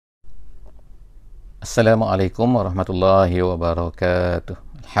Assalamualaikum warahmatullahi wabarakatuh.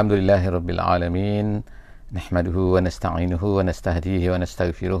 Alhamdulillahirabbil alamin. Nahmaduhu wa nasta'inuhu wa nastahdihi wa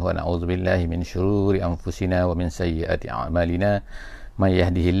nastaghfiruh wa na'udzu billahi min syururi anfusina wa min sayyiati a'malina. May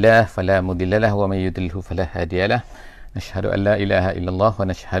yahdihillahu fala mudilla lahu wa may yudlilhu fala hadiyalah. Nashhadu an la ilaha illallah wa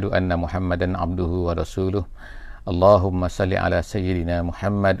nashhadu anna Muhammadan 'abduhu wa rasuluh. Allahumma salli ala sayyidina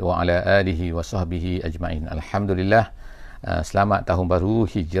Muhammad wa ala alihi wa sahbihi ajma'in. Alhamdulillah. Selamat tahun baru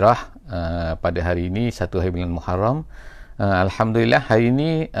hijrah pada hari ini 1 hari bulan Muharram. Alhamdulillah hari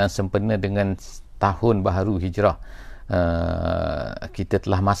ini sempena dengan tahun baru hijrah. Kita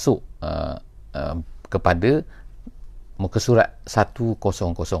telah masuk kepada muka surat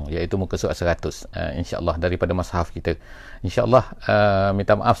 100, iaitu muka surat 100, insya-Allah daripada mushaf kita. Insya-Allah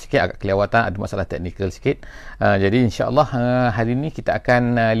minta maaf sikit agak kelewatan, ada masalah teknikal sikit. Jadi insya-Allah hari ini kita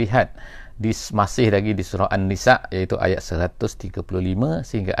akan lihat masih lagi di surah Al-Nisa, iaitu ayat 135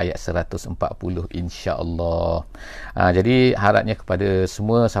 sehingga ayat 140, insya-Allah. Jadi harapnya kepada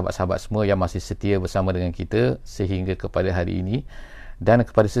semua sahabat-sahabat semua yang masih setia bersama dengan kita sehingga kepada hari ini, dan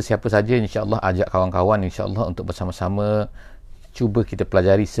kepada sesiapa saja, insya-Allah ajak kawan-kawan insya-Allah untuk bersama-sama cuba kita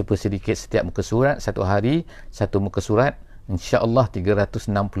pelajari sepersedikit setiap muka surat. Satu hari satu muka surat, insya-Allah 365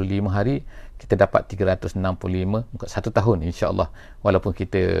 hari kita dapat 365 muka satu tahun, insya-Allah. Walaupun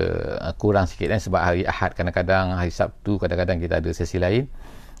kita kurang sikit sebab hari Ahad kadang-kadang, hari Sabtu kadang-kadang kita ada sesi lain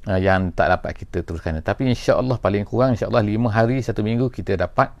yang tak dapat kita teruskan. Tapi insya-Allah paling kurang insya-Allah 5 hari satu minggu kita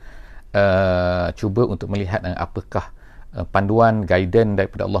dapat cuba untuk melihat apakah panduan, guidance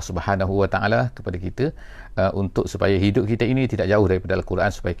daripada Allah Subhanahu Wa Taala kepada kita untuk supaya hidup kita ini tidak jauh daripada Al-Quran,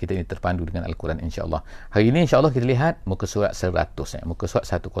 supaya kita ini terpandu dengan Al-Quran, insya-Allah. Hari ini insya-Allah kita lihat muka surat 100, muka surat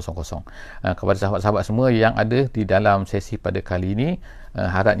 100. Kepada sahabat-sahabat semua yang ada di dalam sesi pada kali ini,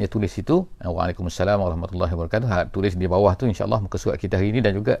 harapnya tulis itu. Waalaikumsalam warahmatullahi wabarakatuh. Harap tulis di bawah tu insya-Allah muka surat kita hari ini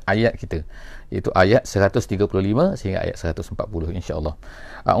dan juga ayat kita, iaitu ayat 135 sehingga ayat 140, insya-Allah.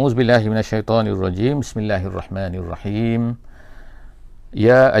 A'udzubillahi minasyaitonirrajim. Bismillahirrahmanirrahim.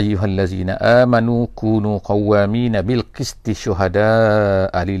 Ya ayyuhallazina amanu kunu qawwamina bil qisti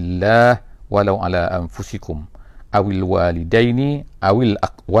syuhada'a lillah walau ala anfusikum awil walidaini awil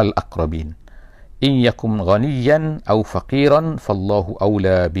wal aqrabin in yakum ghaniyan aw faqiran fallahu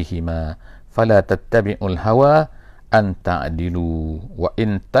awla bihima fala tattabi'ul hawa an ta'dilu wa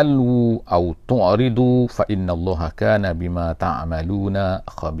in talwu aw tu'ridu fa innallaha kana bima ta'maluna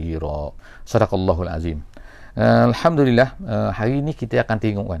khabira. Sadaqallahul azim. Alhamdulillah, hari ini kita akan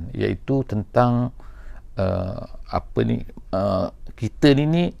tengok kan, iaitu tentang kita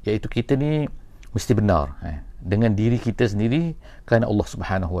ni iaitu kita ni mesti benar dengan diri kita sendiri kerana Allah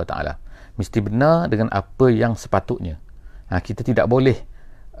Subhanahu Wa Taala. Mesti benar dengan apa yang sepatutnya. Kita tidak boleh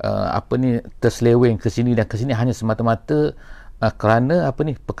terseleweng ke sini dan ke sini hanya semata-mata kerana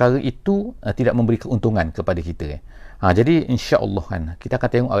perkara itu tidak memberi keuntungan kepada kita. Jadi insya-Allah kan kita akan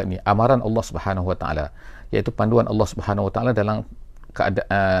tengok hari ni amaran Allah Subhanahu Wa Taala, iaitu panduan Allah Subhanahu Wa Taala dalam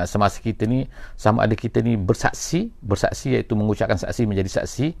keadaan semasa kita ni, sama ada kita ni bersaksi iaitu mengucapkan saksi menjadi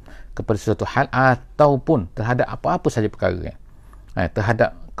saksi kepada sesuatu hal ataupun terhadap apa-apa saja perkara.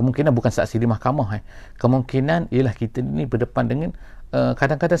 Terhadap kemungkinan bukan saksi di mahkamah, kemungkinan ialah kita ni berdepan dengan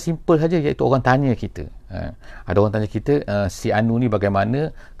kadang-kadang simple saja, iaitu orang tanya kita. Ada orang tanya kita, si Anu ni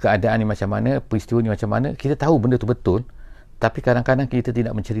bagaimana, keadaan ni macam mana, peristiwa ni macam mana. Kita tahu benda tu betul, tapi kadang-kadang kita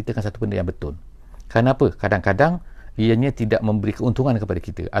tidak menceritakan satu benda yang betul. Kenapa? Kadang-kadang ianya tidak memberi keuntungan kepada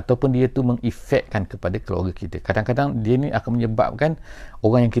kita, ataupun dia tu mengefekkan kepada keluarga kita. Kadang-kadang dia ni akan menyebabkan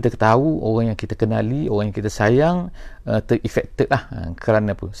orang yang kita tahu, orang yang kita kenali, orang yang kita sayang ter-affected lah.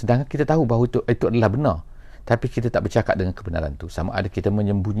 Kerana apa? Sedangkan kita tahu bahawa itu adalah benar, tapi kita tak bercakap dengan kebenaran tu. Sama ada kita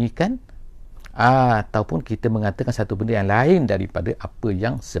menyembunyikan ataupun kita mengatakan satu benda yang lain daripada apa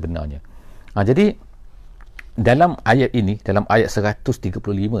yang sebenarnya. Jadi dalam ayat ini, dalam ayat 135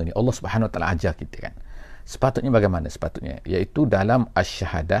 ni, Allah Subhanahu Wa Taala ajar kita kan, sepatutnya bagaimana sepatutnya, iaitu dalam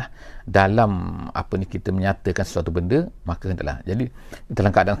asyahadah, dalam kita menyatakan sesuatu benda, maka hendaklah. Jadi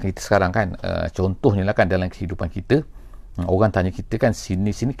dalam keadaan kita sekarang kan, contohnya lah kan, dalam kehidupan kita, orang tanya kita kan,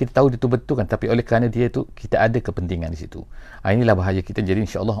 sini kita tahu dia tu betul kan, tapi oleh kerana dia tu kita ada kepentingan di situ. Inilah bahaya kita.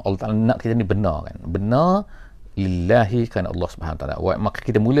 Jadi insya-Allah Allah Taala nak kita ni benar kan, benar lillahi kan Allah Subhanahu Taala. Maka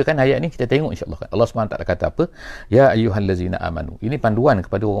kita mulakan ayat ni, kita tengok insya-Allah kan Allah Subhanahu Taala kata apa? Ya ayyuhallazina amanu. Ini panduan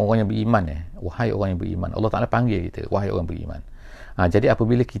kepada orang-orang yang beriman. Wahai orang yang beriman. Allah Taala panggil kita, wahai orang beriman. Jadi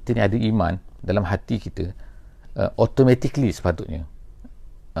apabila kita ni ada iman dalam hati kita, automatically sepatutnya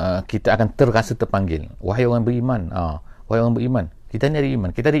kita akan terasa terpanggil, wahai orang beriman. Wahai orang beriman, kita ni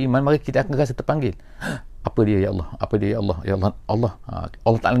ada ada iman, maka kita akan rasa terpanggil. Apa dia ya Allah? Apa dia ya Allah? Ya Allah,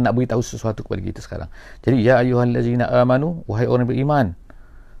 Allah Ta'ala nak beritahu sesuatu kepada kita sekarang. Jadi ya ayyuhallazina amanu, wahai orang beriman,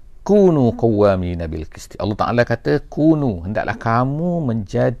 kunu qawwamina bil qisti. Allah Ta'ala kata kunu, hendaklah kamu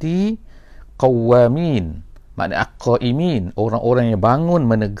menjadi qawwamin, maknanya aqaimin, orang-orang yang bangun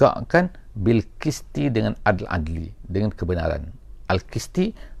menegakkan bil qisti, dengan adl-adli, dengan kebenaran.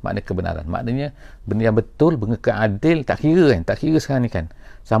 Al-qisti maknanya kebenaran, maknanya benda yang betul, benda adil. Tak kira kan, tak kira sekarang ni kan,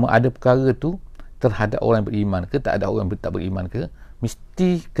 sama ada perkara tu terhadap orang yang beriman ke, tak ada orang yang tak beriman ke,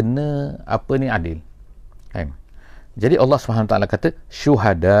 mesti kena apa ni, adil kan. Jadi Allah SWT kata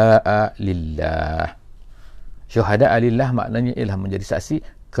syuhada'a lillah. Syuhada'a lillah maknanya ialah menjadi saksi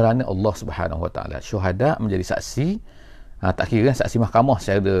kerana Allah SWT. Syuhada menjadi saksi, tak kira kan saksi mahkamah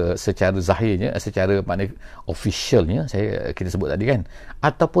secara zahirnya, secara maknanya officialnya kita sebut tadi kan,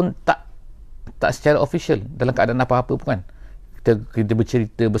 ataupun tak secara official, dalam keadaan apa-apa pun kan, kita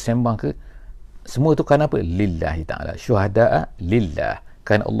bercerita, bersembang ke, semua tu kerana apa? Lillahi ta'ala. Syuhada'a lillah,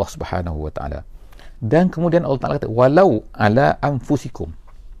 kerana Allah SWT. Dan kemudian Allah Ta'ala kata walau ala anfusikum,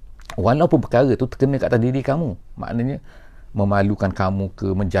 walaupun perkara tu terkena kat atas diri kamu, maknanya memalukan kamu ke,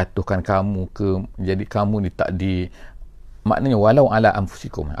 menjatuhkan kamu ke, jadi kamu ni tak maknanya walau ala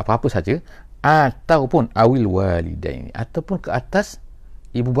anfusikum, apa-apa saja, ataupun awil walidaini, ataupun ke atas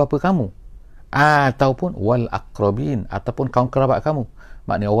ibu bapa kamu, ataupun wal aqrabin, ataupun kaum kerabat kamu,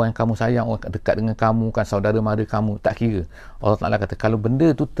 maknanya orang yang kamu sayang, orang dekat dengan kamu kan, saudara mara kamu, tak kira. Allah Ta'ala kata kalau benda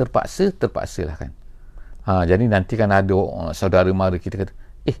tu terpaksalah kan. Jadi nanti kan ada saudara mara kita kata,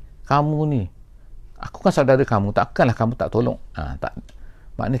 kamu ni, aku kan saudara kamu, takkanlah kamu tak tolong. Tak,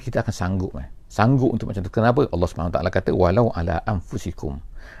 maknanya kita akan sanggup untuk macam tu. Kenapa? Allah SWT kata walau ala anfusikum,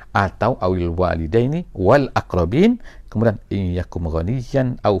 atau awil walidaini wal aqrabin, kemudian in yakum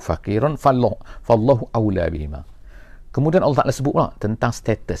ghaniyan aw faqiran fallahu awla bihima. Kemudian Allah Ta'ala sebut pula tentang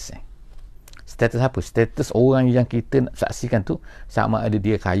status. Status apa? Status orang yang kita nak saksikan tu, sama ada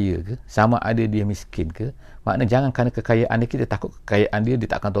dia kaya ke, sama ada dia miskin ke. Maknanya jangan kerana kekayaan dia, kita takut kekayaan dia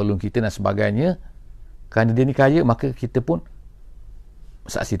tak akan tolong kita dan sebagainya. Kerana dia ni kaya, maka kita pun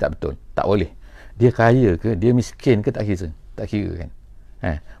saksi tak betul. Tak boleh. Dia kaya ke, dia miskin ke, tak kira kan.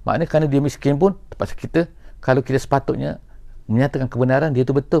 Maknanya kerana dia miskin pun, terpaksa kita, kalau kita sepatutnya menyatakan kebenaran, dia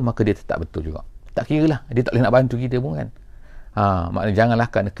tu betul, maka dia tetap betul juga. Tak kira lah, dia tak boleh nak bantu kita pun kan. Maknanya janganlah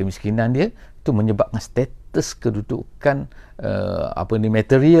kerana kemiskinan dia tu menyebabkan status kedudukan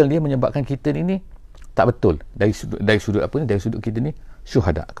material dia, menyebabkan kita ni tak betul dari sudut kita ni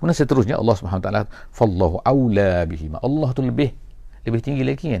syuhada. Kemudian seterusnya Allah SWT fallahu aula bihima, Allah tu lebih tinggi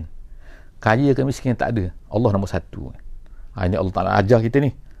lagi kan. Kaya ke miskin tak ada, Allah nombor satu. Ini Allah Ta'ala ajar kita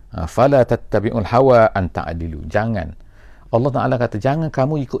ni, fala tattabi'ul hawa an ta'dilu. Jangan, Allah Ta'ala kata jangan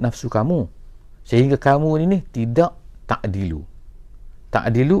kamu ikut nafsu kamu sehingga kamu ini tidak ta'dilu.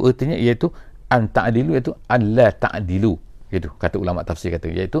 Ta'dilu artinya iaitu an ta'dilu, iaitu an la ta'dilu, itu kata ulama tafsir kata,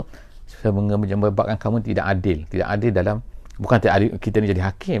 iaitu menyebabkan kamu tidak adil dalam, bukan tidak adil kita ni jadi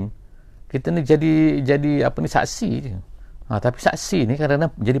hakim, kita ni jadi apa ni, saksi je. Tapi saksi ni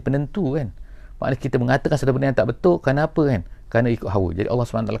kadang-kadang jadi penentu kan. Maknanya kita mengatakan satu benda yang tak betul, kerana apa kan? Kerana ikut hawa. Jadi Allah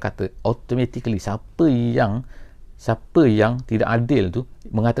SWT kata automatically siapa yang tidak adil tu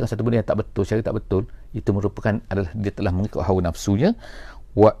mengatakan satu benda yang tak betul, secara tak betul, itu merupakan adalah dia telah mengikut hawa nafsunya.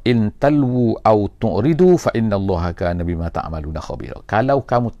 Wa in talwu au tu'ridu fa innallaha kana bima ta'maluna khabira. Kalau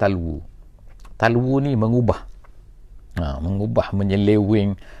kamu talwu ni mengubah,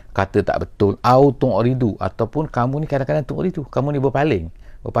 menyeleweng, kata tak betul, au tu'ridu, ataupun kamu ni kadang-kadang tu'ridu, kamu ni berpaling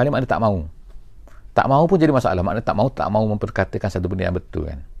maknanya tak mau pun jadi masalah. Maknanya tak mau memperkatakan satu benda yang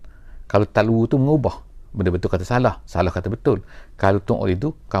betul kan. Kalau talwu tu mengubah, benda betul kata salah kata betul. Kalau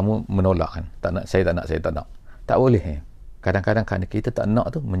tu'ridu, kamu menolak kan, saya tak nak. Tak boleh. Kadang-kadang kerana kita tak nak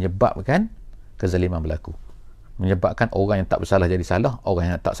tu menyebabkan kezaliman berlaku, menyebabkan orang yang tak bersalah jadi salah,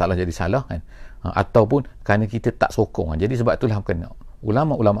 orang yang tak salah jadi salah kan. Ataupun kerana kita tak sokong kan. Jadi sebab itulah bukan,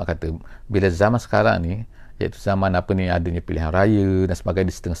 ulama-ulama kata bila zaman sekarang ni, iaitu zaman apa ni, adanya pilihan raya dan sebagainya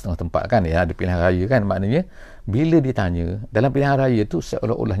di setengah-setengah tempat kan, ya ada pilihan raya kan. Maknanya bila ditanya dalam pilihan raya tu,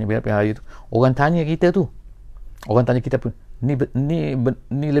 seolah-olahnya bila pilihan raya tu orang tanya kita pun,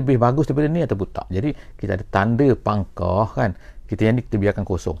 ni lebih bagus daripada ni ataupun tak. Jadi kita ada tanda pangkah kan, kita yang ni kita biarkan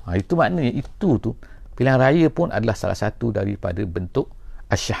kosong. Itu maknanya itu tu pilihan raya pun adalah salah satu daripada bentuk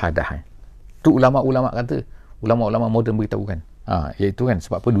asyahadah. Tu ulama-ulama kata, ulama-ulama moden beritahu kan. Iaitu kan,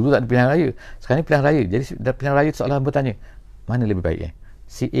 sebab apa dulu tak ada pilihan raya, sekarang ni pilihan raya. Jadi pilihan raya seolah bertanya mana lebih baik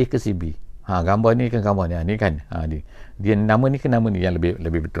si A ke si B, gambar ni ke gambar ni kan, dia nama ni ke nama ni yang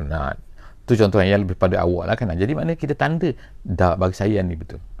lebih betul. Tu contoh yang lebih pada awak lah kan. Jadi maknanya kita tanda dah bagi saya ni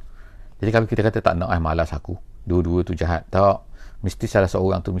betul. Jadi kalau kita kata tak nak, malas aku, dua-dua tu jahat, tak, mesti salah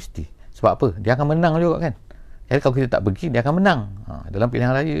seorang tu mesti. Sebab apa? Dia akan menang juga kan. Jadi kalau kita tak pergi, dia akan menang dalam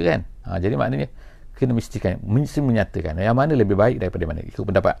pilihan raya kan. Jadi maknanya kena mesti menyatakan yang mana lebih baik daripada mana. Ikut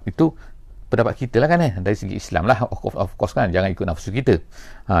pendapat itu, pendapat kita lah kan, dari segi Islam lah, of course kan, jangan ikut nafsu kita.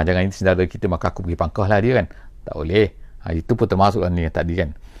 Jangan ini saudara kita maka aku pergi pangkah lah dia kan, tak boleh. Itu pun termasuk ni tadi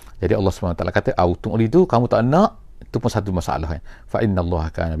kan. Jadi Allah SWT kata autum itu kamu tak nak, itu pun satu masalah kan. Fa innallaha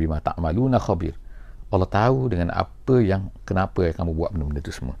kana bima ta'maluna khabir. Allah tahu dengan apa yang kenapa kamu buat benda-benda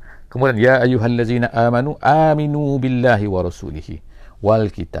itu semua. Kemudian ya ayyuhallazina amanu aminu billahi wa rasulihi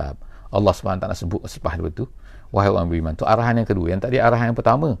wal kitab. Allah SWT sebut selepas itu wahai orang beriman. Tu arahan yang kedua. Yang tadi arahan yang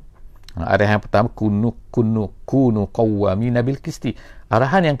pertama. Arahan yang pertama kunu qawwamina bil qisti.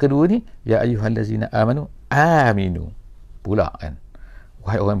 Arahan yang kedua ni ya ayyuhallazina amanu aminu pula kan.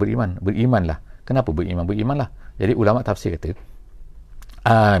 Wahai orang beriman, berimanlah. Kenapa beriman? Berimanlah. Jadi ulama tafsir kata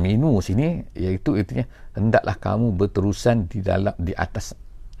aminu sini iaitu artinya hendaklah kamu berterusan di atas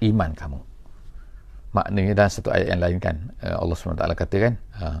iman kamu. Maknanya dalam satu ayat yang lain kan, Allah SWT kata kan,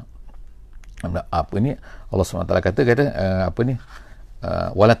 apa ni, Allah SWT kata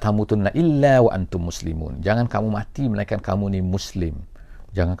wala tamutunna illa wa antum muslimun. Jangan kamu mati melainkan kamu ni muslim.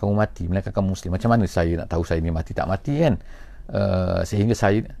 Jangan kamu mati melainkan kamu muslim. Macam mana saya nak tahu saya ni mati tak mati kan? Sehingga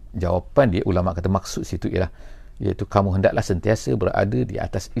saya, jawapan dia ulama kata maksud situ ialah iaitu kamu hendaklah sentiasa berada di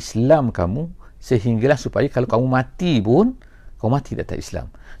atas Islam kamu, sehinggalah supaya kalau kamu mati pun kamu mati di atas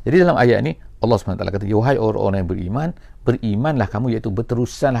Islam. Jadi dalam ayat ni Allah SWT kata wahai orang-orang yang beriman, berimanlah kamu, iaitu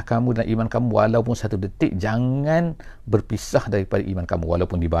berterusanlah kamu dan iman kamu walaupun satu detik, jangan berpisah daripada iman kamu,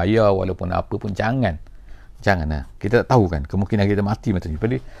 walaupun dibayar, walaupun apa pun jangan. Kita tak tahu kan, kemungkinan kita mati macam ni.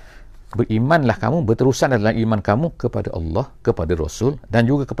 Jadi berimanlah kamu, berterusan dalam iman kamu kepada Allah, kepada Rasul dan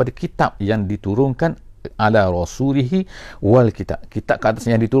juga kepada kitab yang diturunkan ala rasulihi wal kitab. Kitab ke atas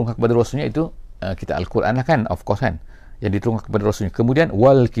yang diturunkan kepada Rasulnya itu kitab Al-Quran lah kan, of course kan, yang diturunkan kepada Rasulnya. Kemudian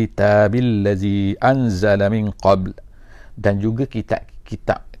wal kitabil ladzi anzala min qabl, dan juga kitab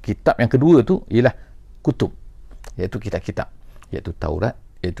yang kedua tu ialah kutub, iaitu kitab-kitab, iaitu Taurat,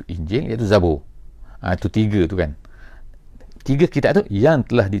 iaitu Injil, iaitu Zabur. Itu tiga tu kan, tiga kitab tu yang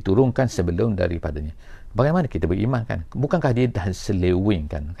telah diturunkan sebelum daripadanya. Bagaimana kita beriman kan? Bukankah dia dah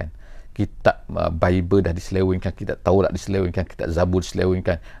diselewengkan kan? Kitab Bible dah diselewengkan, kitab Taurat diselewengkan, kitab Zabur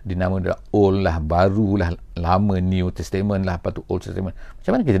diselewengkan, dinama dia Old lah, Baru lah, Lama, New Testament lah, apa tu Old Testament.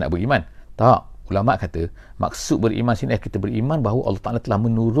 Macam mana kita nak beriman? Tak. Ulama kata maksud beriman sini kita beriman bahawa Allah Ta'ala telah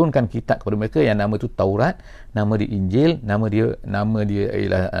menurunkan kitab kepada mereka yang nama tu Taurat, nama dia Injil, nama dia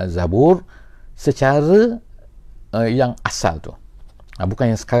ialah Zabur, secara yang asal tu.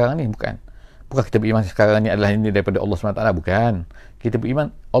 Bukan yang sekarang ni, bukan kita beriman sekarang ni adalah ini daripada Allah SWT, bukan. Kita beriman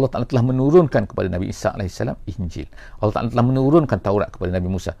Allah Ta'ala telah menurunkan kepada Nabi Isa AS Injil, Allah Ta'ala telah menurunkan Taurat kepada Nabi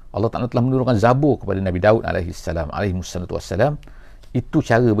Musa, Allah Ta'ala telah menurunkan Zabur kepada Nabi Daud alaihissalam. Itu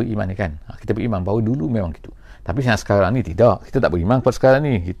cara beriman ni kan. Kita beriman bahawa dulu memang gitu, tapi yang sekarang ni tidak, kita tak beriman pada sekarang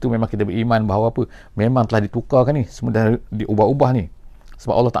ni. Itu memang kita beriman bahawa apa, memang telah ditukarkan ni, semua dah diubah-ubah ni.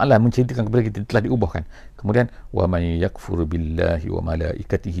 Sebab Allah Ta'ala menceritakan kepada kita telah diubahkan. Kemudian wa may yakfur billahi wa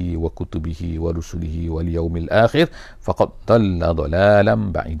malaikatihi wa kutubihi wa rusulihi wal yaumil akhir faqad dhalla dhalalan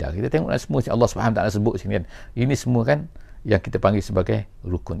ba'ida. Kita tengoklah semua Allah Subhanahu Ta'ala sebut sini kan. Ini semua kan yang kita panggil sebagai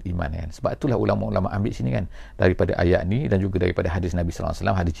rukun iman kan. Sebab itulah ulama-ulama ambil sini kan daripada ayat ni dan juga daripada hadis Nabi sallallahu alaihi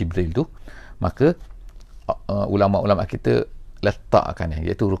wasallam, hadis Jibril tu. Maka ulama-ulama kita letakkan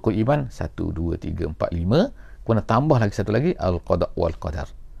iaitu rukun iman 1 2 3 4 5. Kemudian tambah lagi satu lagi al-qada wal qadar.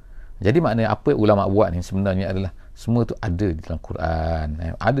 Jadi maknanya apa ulama buat ni sebenarnya adalah semua tu ada di dalam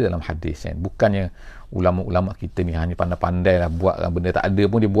Quran, ada dalam hadis kan. Bukannya ulama-ulama kita ni hanya pandai-pandai lah buat benda tak ada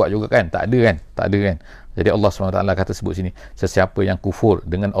pun dia buat juga kan. Tak ada kan. Jadi Allah SWT kata sebut sini, sesiapa yang kufur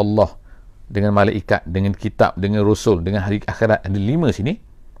dengan Allah, dengan malaikat, dengan kitab, dengan rasul, dengan hari akhirat, ada 5 sini.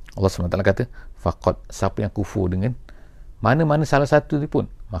 Allah SWT kata faqad, siapa yang kufur dengan mana-mana salah satu ni pun,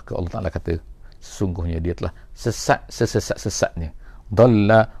 maka Allah Ta'ala kata sesungguhnya dia telah sesat sesat-sesatnya,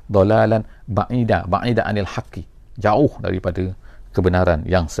 dhalalan ba'ida anil haqqi, jauh daripada kebenaran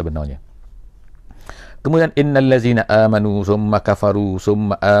yang sebenarnya. Kemudian innal ladzina amanu summa kafaru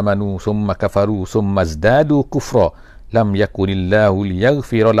summa amanu summa kafaru summa zdadu kufra lam yakunillahu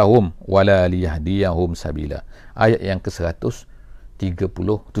liyaghfira lahum wala liyahdiyahum sabila. Ayat yang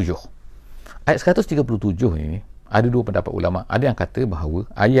ke-137. Ayat 137 ini ada dua pendapat ulama. Ada yang kata bahawa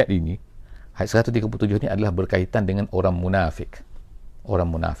ayat ini, ayat 137 ni adalah berkaitan dengan orang munafik.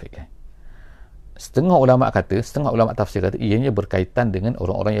 Setengah ulama tafsir kata ianya berkaitan dengan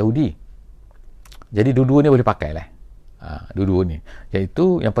orang-orang Yahudi. Jadi dua-dua ni boleh pakai lah. Dua-dua ni,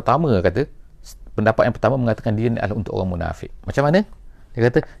 iaitu yang pertama kata, pendapat yang pertama mengatakan dia adalah untuk orang munafik. Macam mana? Dia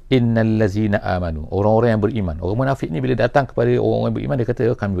kata innal ladzina amanu, orang-orang yang beriman. Orang munafik ni bila datang kepada orang-orang yang beriman, dia kata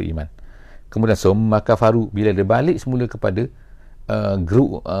kami beriman. Kemudian summa kafaru, bila dia balik semula kepada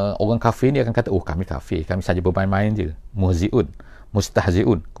grup orang kafir ni akan kata, oh kami kafir, kami saja bermain-main je, muhzi'un,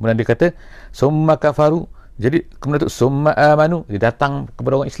 mustahzi'un. Kemudian dia kata summa kafaru, jadi kemudian tu summa amanu, dia datang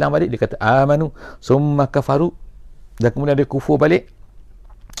kepada orang Islam balik, dia kata amanu, summa kafaru, dan kemudian dia kufur balik,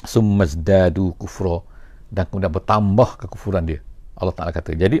 summa zdadu kufra, dan kemudian bertambah kekufuran dia. Allah Ta'ala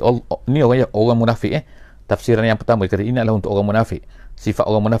kata, jadi ni orang munafik. Tafsiran yang pertama, dia kata ini adalah untuk orang munafik, sifat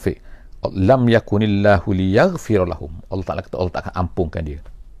orang munafik. Lam yakunillahu liyaghfir lahum, Allah Ta'ala kata Allah tak akan ampunkan dia.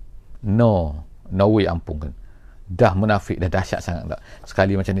 No way ampunkan. Dah munafik, dah dahsyat sangat tak?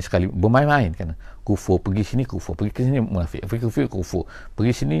 Sekali macam ni, sekali bermain-main kan, kufur, pergi sini kufur, pergi ke sini munafik, pergi kufur,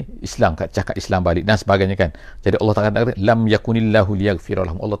 pergi sini Islam, cakap Islam balik dan sebagainya kan. Jadi Allah Ta'ala kata lam yakunillahu liyaghfir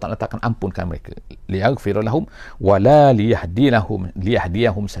lahum, Allah Ta'ala tak akan ampunkan mereka, liyaghfir lahum wala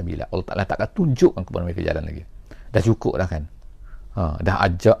liyahdiyahum sabila, Allah Ta'ala tak akan tunjukkan kepada mereka jalan lagi. Dah cukup dah kan. Dah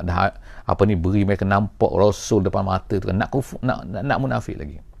ajak, dah beri mereka nampak Rasul depan mata tu kan, nak kufur, nak munafik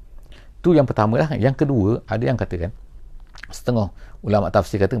lagi. Tu yang pertama lah. Yang kedua, ada yang katakan, setengah ulama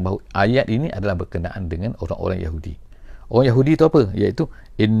tafsir kata bahawa ayat ini adalah berkenaan dengan orang-orang Yahudi. Orang Yahudi tu apa? Iaitu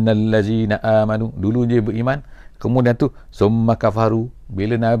innal ladzina amanu, dulu dia beriman, kemudian tu summa kafaru,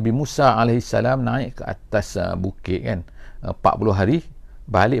 bila Nabi Musa alaihissalam naik ke atas bukit kan, 40 hari,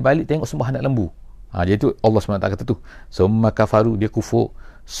 balik-balik tengok sembah anak lembu. Jadi tu Allah SWT kata tu summa kafaru, dia kufur,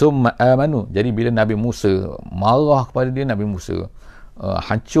 summa amanu, jadi bila Nabi Musa marah kepada dia, Nabi Musa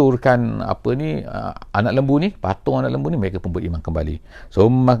hancurkan anak lembu ni, patung anak lembu ni, mereka pun beriman kembali.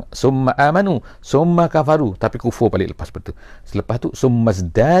 Summa amanu summa kafaru, tapi kufur balik lepas itu. Selepas tu summa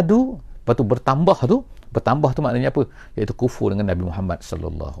zdadu, lepas tu bertambah tu maknanya apa? Iaitu kufur dengan Nabi Muhammad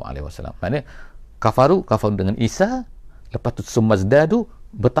sallallahu alaihi wasallam. Maknanya kafaru dengan Isa, lepas tu summa zdadu,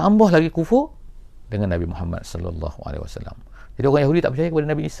 bertambah lagi kufur dengan Nabi Muhammad sallallahu alaihi wasallam. Jadi orang Yahudi tak percaya kepada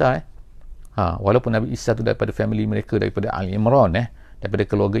Nabi Isa walaupun Nabi Isa tu daripada family mereka, daripada Al-Imran, daripada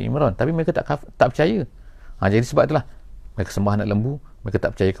keluarga Imran, tapi mereka tak percaya. Jadi sebab itulah mereka sembah anak lembu, mereka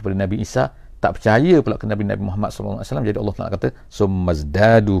tak percaya kepada Nabi Isa, tak percaya pula kepada Nabi Muhammad SAW. Jadi Allah Taala kata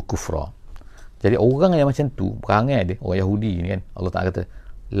summazdadu kufra. Jadi orang yang macam tu, perangai dia, orang Yahudi ni kan, Allah Taala kata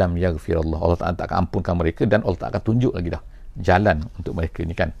lam yaghfirallah, Allah Taala tak akan ampunkan mereka, dan Allah tak akan tunjuk lagi dah jalan untuk mereka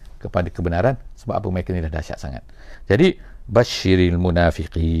ni kan kepada kebenaran. Sebab apa? Mereka ni dah dahsyat sangat. Jadi basyiril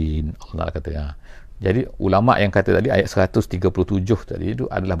munafiqin, Allah Taala kata. Jadi ulama yang kata tadi ayat 137 tadi itu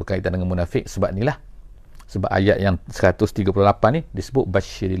adalah berkaitan dengan munafik, sebab inilah, sebab ayat yang 138 ni disebut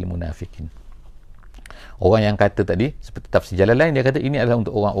basyiril munafiqin. Orang yang kata tadi seperti tafsir Jalalain, dia kata ini adalah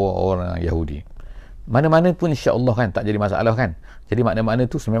untuk orang Yahudi. Mana-mana pun insya-Allah kan tak jadi masalah kan. Jadi makna-makna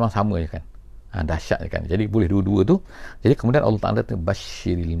tu memang sama je kan. Dahsyat je kan. Jadi boleh dua-dua tu. Jadi kemudian Allah Taala kata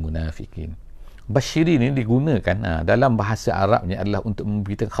basyiril munafiqin. Basyiri ni digunakan dalam bahasa Arabnya adalah untuk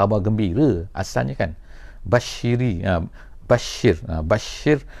memberitakan khabar gembira asalnya kan. Basyiri,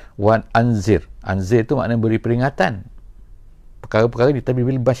 basyir wan anzir. Anzir tu maknanya beri peringatan perkara-perkara ni, tapi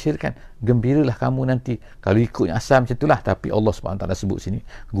bila basyir kan, gembiralah kamu nanti. Kalau ikutnya asal macam itulah, tapi Allah SWT sebut sini,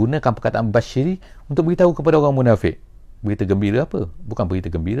 gunakan perkataan basyiri untuk beritahu kepada orang munafik. Berita gembira apa? Bukan berita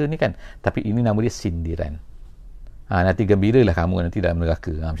gembira ni kan, tapi ini nama dia sindiran. Nanti gembiralah kamu nanti dalam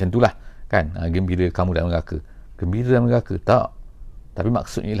neraka. Macam itulah kan, gembira kamu dalam neraka. Gembira dalam neraka tak, tapi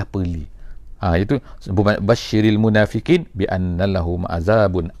maksudnya ialah perli. Itu basyiril munafikin bi anna lahum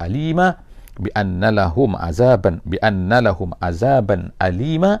azabun alima, bi anna lahum azaban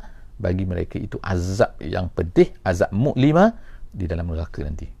alima, bagi mereka itu azab yang pedih, azab mu'lima di dalam neraka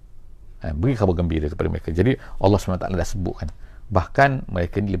nanti. Beri khabar gembira kepada mereka. Jadi Allah SWT dah sebutkan, bahkan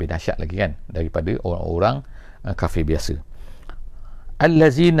mereka ni lebih dahsyat lagi kan daripada orang-orang kafir biasa.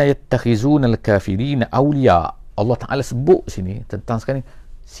 Allazina yattakhizuna al-kafirina awliya. Allah Ta'ala sebut sini tentang sekarang ni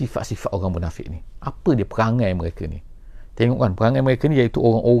sifat-sifat orang munafik ni. Apa dia perangai mereka ni? Tengok kan, perangai mereka ni iaitu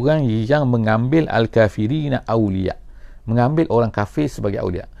orang-orang yang mengambil al-kafirina awliya, mengambil orang kafir sebagai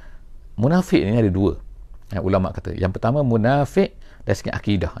awliya. Munafik ni ada dua. Ulama kata, yang pertama munafik dari segi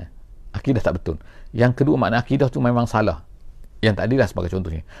akidah. Akidah tak betul. Yang kedua, makna akidah tu memang salah, yang tak adilah, sebagai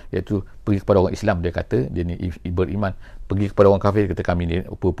contohnya, iaitu pergi kepada orang Islam, dia kata dia ni beriman, pergi kepada orang kafir, kata kami ni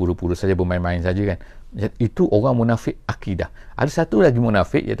pura-pura saja, bermain-main saja kan. Itu orang munafik akidah. Ada satu lagi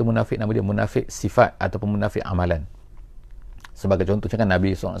munafik, iaitu munafik nama dia munafik sifat ataupun munafik amalan. Sebagai contohnya kan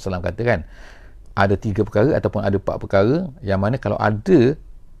Nabi SAW kata kan, ada 3 perkara ataupun ada 4 perkara yang mana kalau ada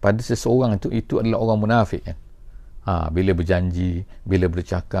pada seseorang itu adalah orang munafik kan. Bila berjanji, bila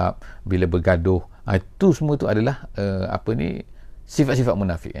bercakap, bila bergaduh, itu semua tu adalah sifat-sifat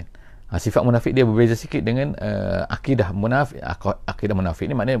munafik kan. Sifat munafik dia berbeza sikit dengan akidah munafik. Akidah munafik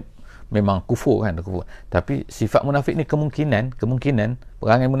ni maknanya memang kufur kan, kufur. Tapi sifat munafik ni kemungkinan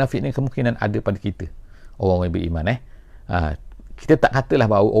perangai munafik ni kemungkinan ada pada kita, orang yang beriman. Kita tak katalah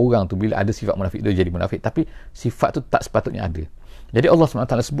bahawa orang tu bila ada sifat munafik dia jadi munafik, tapi sifat tu tak sepatutnya ada. Jadi Allah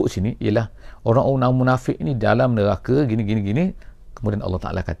SWT sebut sini ialah orang-orang munafik ni dalam neraka gini. Kemudian Allah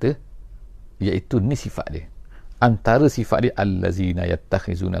Ta'ala kata, iaitu ni sifat dia. Antara sifat dia, allazina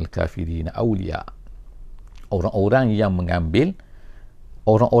yattakhizuna al-kafirina awliya. Orang-orang yang mengambil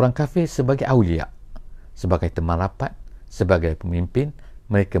orang-orang kafir sebagai awliya, sebagai teman rapat, sebagai pemimpin.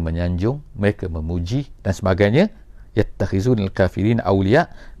 Mereka menyanjung, mereka memuji dan sebagainya. Yattakhizuna al-kafirina awliya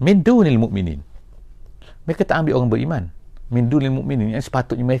min dunil mu'minin. Mereka tak ambil orang beriman min dunil mu'minin, yang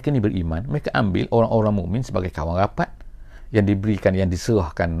sepatutnya mereka ni beriman. Mereka ambil orang-orang mukmin sebagai kawan rapat, yang diberikan, yang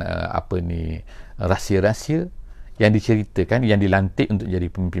diserahkan rahsia-rahsia, yang diceritakan, yang dilantik untuk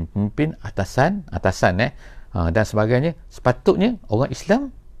jadi pemimpin-pemimpin, atasan dan sebagainya. Sepatutnya orang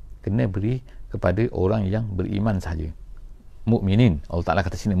Islam kena beri kepada orang yang beriman sahaja, mukminin. Allah Ta'ala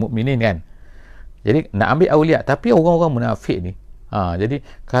kata sini mukminin kan. Jadi nak ambil awliya, tapi orang-orang munafik ni, jadi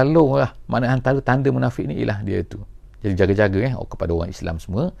kalau mana antara tanda munafik ni ialah dia tu. Jadi jaga-jaga kepada orang Islam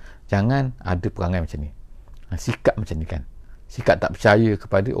semua, jangan ada perangai macam ni, sikap macam ni kan. Sikap tak percaya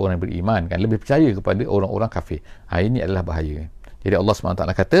kepada orang yang beriman kan, lebih percaya kepada orang-orang kafir. Ini adalah bahaya. Jadi Allah SWT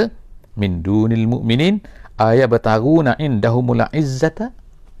kata, min dunil mu'minin ayabtaruna indahumul izzata.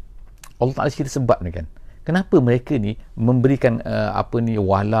 Allah Ta'ala cerita sebab ni kan, kenapa mereka ni memberikan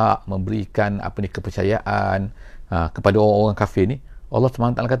wala', memberikan kepercayaan kepada orang-orang kafir ni. Allah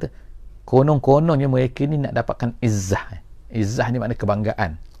SWT kata, konon-kononnya mereka ni nak dapatkan izzah. Izzah ni makna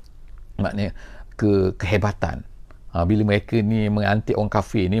kebanggaan, maknanya kehebatan. Bila mereka ni mengantik orang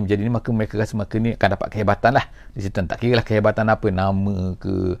kafir ni menjadi ni, maka mereka rasa mereka ni akan dapat kehebatan lah di situ. Tak kira lah kehebatan apa, nama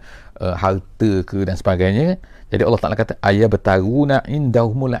ke, harta ke dan sebagainya. Jadi Allah Ta'ala kata, ayabtaruna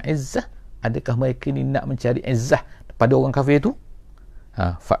indahumul izzah. Adakah mereka ni nak mencari izzah pada orang kafir tu?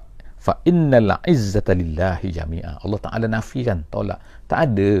 Fa innal izzata lillahi jami'a. Allah Ta'ala nafikan, tolak. Tak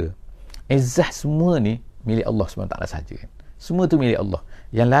ada. Izzah semua ni milik Allah SWT sahaja kan. Semua tu milik Allah.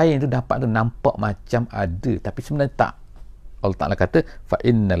 Yang lain tu dapat tu nampak macam ada, tapi sebenarnya tak. Allah Ta'ala kata, fa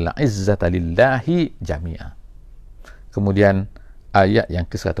innal izzata lillahi jami'a. Kemudian ayat yang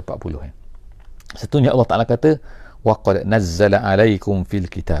ke-140. Satunya Allah Ta'ala kata, wa qad nazzala alaikum fil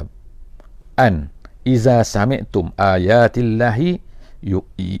kitab an iza sami'tum ayatillahi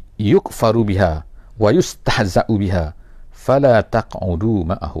yukfaru biha wa yustahza'u biha fala taq'udu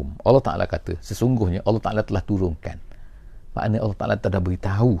ma'ahum. Allah Ta'ala kata, sesungguhnya Allah Ta'ala telah turunkan, maknanya Allah Ta'ala telah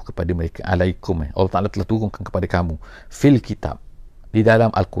beritahu kepada mereka, alaikum, Allah Ta'ala telah turunkan kepada kamu fil kitab, di dalam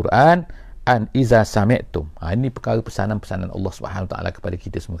Al-Quran, an iza sami'tum. Ini perkara pesanan-pesanan Allah Subhanahu Wa Ta'ala kepada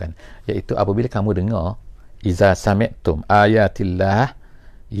kita semua kan, iaitu apabila kamu dengar, iza sami'tum ayatillah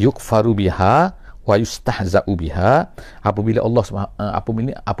yukfaru biha wa yustahza'u biha. Apabila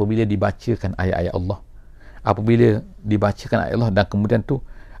apabila dibacakan ayat-ayat Allah, apabila dibacakan ayat Allah dan kemudian tu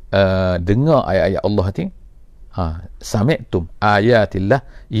dengar ayat-ayat Allah ni, sami'tum ayatillah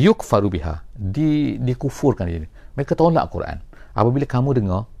yukfaru biha, dikufurkan dia. Mereka tolak Quran. Apabila kamu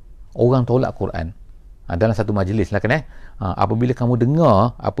dengar orang tolak Quran dalam satu majlis lah kan, apabila kamu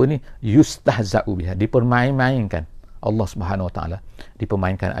dengar yustahza'u biha, dipermain-mainkan Allah Subhanahu Wa Ta'ala,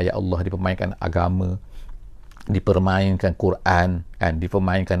 dipermainkan ayat Allah, dipermainkan agama, dipermainkan Quran kan,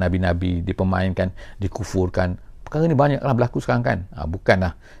 dipermainkan nabi-nabi, dipermainkan, dikufurkan. Perkara ni banyaklah berlaku sekarang kan.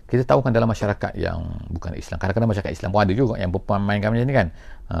 Bukanlah, kita tahu kan dalam masyarakat yang bukan Islam, kadang-kadang masyarakat Islam pun ada juga yang berpermainkan macam ni kan,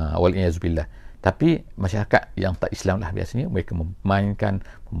 wal-iyazubillah. Tapi masyarakat yang tak Islam lah biasanya mereka memainkan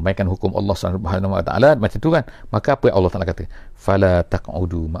hukum Allah Subhanahu Wa Ta'ala macam tu kan. Maka apa yang Allah Ta'ala kata, fala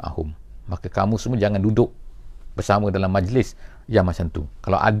taq'udu ma'ahum, maka kamu semua jangan duduk bersama dalam majlis yang macam tu.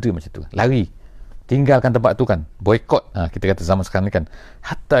 Kalau ada macam tu, lari, tinggalkan tempat tu kan, boykot. Kita kata zaman sekarang ni kan,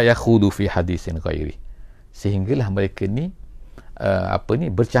 hatta yakhudu fi hadisin ghairi, sehinggalah mereka ni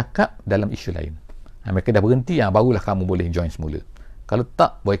bercakap dalam isu lain. Mereka dah berhenti, barulah kamu boleh join semula. Kalau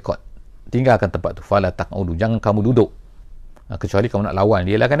tak, boykot, tinggalkan tempat tu. Fala taq'udu, jangan kamu duduk, kecuali kamu nak lawan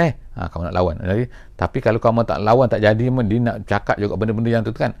dia lah kan kamu nak lawan. Tapi kalau kamu tak lawan, tak jadi, dia nak cakap juga benda-benda yang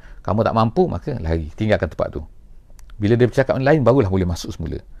tu kan, kamu tak mampu, maka lari, tinggalkan tempat tu. Bila dia bercakap lain, barulah boleh masuk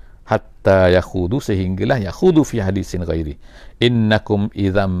semula. Hatta yakhudu, sehinggalah yakhudu fi hadisin ghairi innakum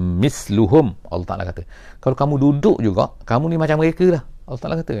idzam misluhum. Allah Ta'ala kata, kalau kamu duduk juga, kamu ni macam mereka lah. Allah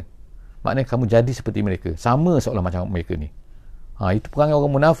Ta'ala kata, maknanya kamu jadi seperti mereka, sama seolah macam mereka ni. Itu perangai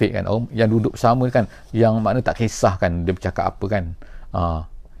orang munafik kan, orang yang duduk bersama kan, yang makna tak kisah kan dia bercakap apa kan,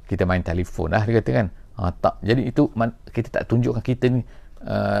 kita main telefon lah dia kata kan. Tak, jadi itu kita tak tunjukkan kita ni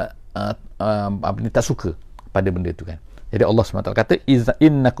tak suka pada benda tu kan. Jadi Allah SWT kata,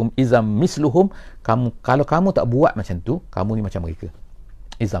 innakum izam misluhum, kalau kamu tak buat macam tu, kamu ni macam mereka.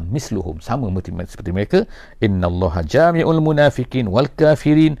 izam misluhum, sama seperti mereka. Innallaha jami'ul munafiqin wal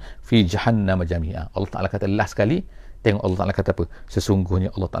kafirin fi jahannam jami'a. Allah Taala kata last sekali, tengok Allah Taala kata apa?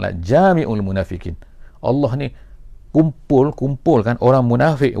 Sesungguhnya Allah Taala jami'ul munafiqin. Allah ni kumpulkan orang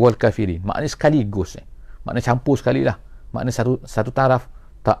munafik wal kafirin. Maknanya sekaligus. Maknanya campur sekali lah. Maknanya satu taraf.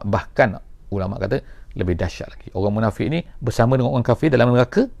 Tak, bahkan ulama kata lebih dahsyat lagi. Orang munafik ni bersama dengan orang kafir dalam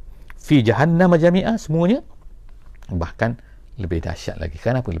neraka fi jahannam jami'a, semuanya. Bahkan lebih dahsyat lagi.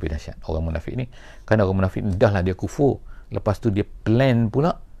 Kenapa lebih dahsyat orang munafik ni? Kerana orang munafik ni dah lah dia kufur, lepas tu dia plan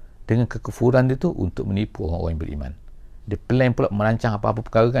pula dengan kekufuran dia tu untuk menipu orang-orang yang beriman. Dia plan pula merancang apa-apa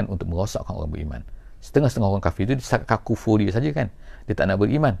perkara kan untuk merosakkan orang beriman. Setengah-setengah orang kafir tu disangka kufur dia saja kan, dia tak nak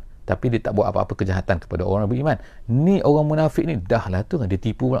beriman, tapi dia tak buat apa-apa kejahatan kepada orang beriman. Ni orang munafik ni dah lah tu kan, dia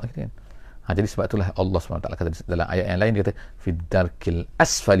tipu pula kita kan. Jadi sebab itulah Allah SWT kata dalam ayat yang lain, dia kata fiddarkil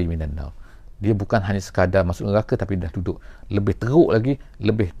asfali minan nar. Dia bukan hanya sekadar masuk neraka, tapi dah duduk lebih teruk lagi,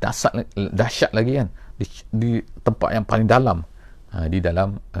 lebih dahsyat lagi kan, di tempat yang paling dalam, di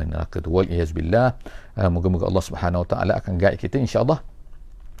dalam neraka tu. Wal iyaz billah. Moga-moga Allah Subhanahu Wa Taala akan guide kita insya-Allah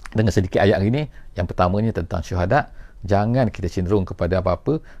dengan sedikit ayat hari ini. Yang pertamanya tentang syuhada. Jangan kita cenderung kepada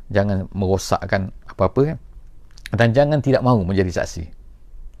apa-apa, jangan merosakkan apa-apa kan? Dan jangan tidak mahu menjadi saksi.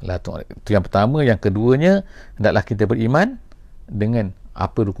 Itu yang pertama. Yang keduanya, hendaklah kita beriman dengan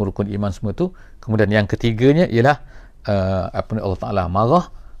apa rukun-rukun iman semua tu. Kemudian yang ketiganya ialah Allah Ta'ala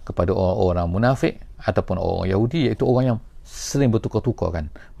marah kepada orang-orang munafik ataupun orang Yahudi, iaitu orang yang sering bertukar-tukar kan,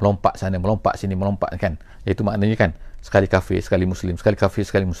 melompat sana, melompat sini, melompat kan. Iaitu maknanya kan, sekali kafir, sekali muslim, sekali kafir,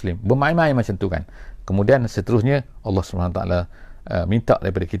 sekali muslim, bermain-main macam tu kan. Kemudian seterusnya Allah SWT minta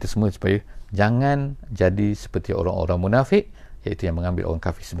daripada kita semua supaya jangan jadi seperti orang-orang munafik, iaitu yang mengambil orang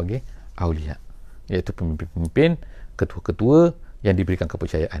kafir sebagai awliya, iaitu pemimpin-pemimpin, ketua-ketua yang diberikan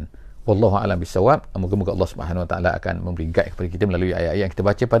kepercayaan. Wallahu a'lam bissawab. Moga-moga Allah Subhanahu Wa Taala akan memberi guide kepada kita melalui ayat-ayat yang kita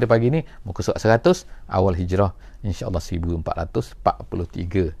baca pada pagi ini. Muka surat 100 awal hijrah, insya-Allah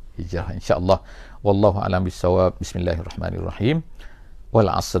 1443 hijrah insya-Allah. Wallahu a'lam bissawab. Bismillahirrahmanirrahim. Wal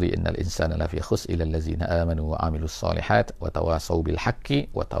 'asri innal insana lafi khusr illa allazina amanu wa 'amilus solihat wa tawasaw bil haqqi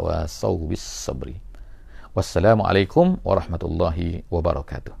wa tawasaw bis sabri. Wassalamualaikum warahmatullahi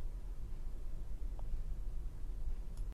wabarakatuh.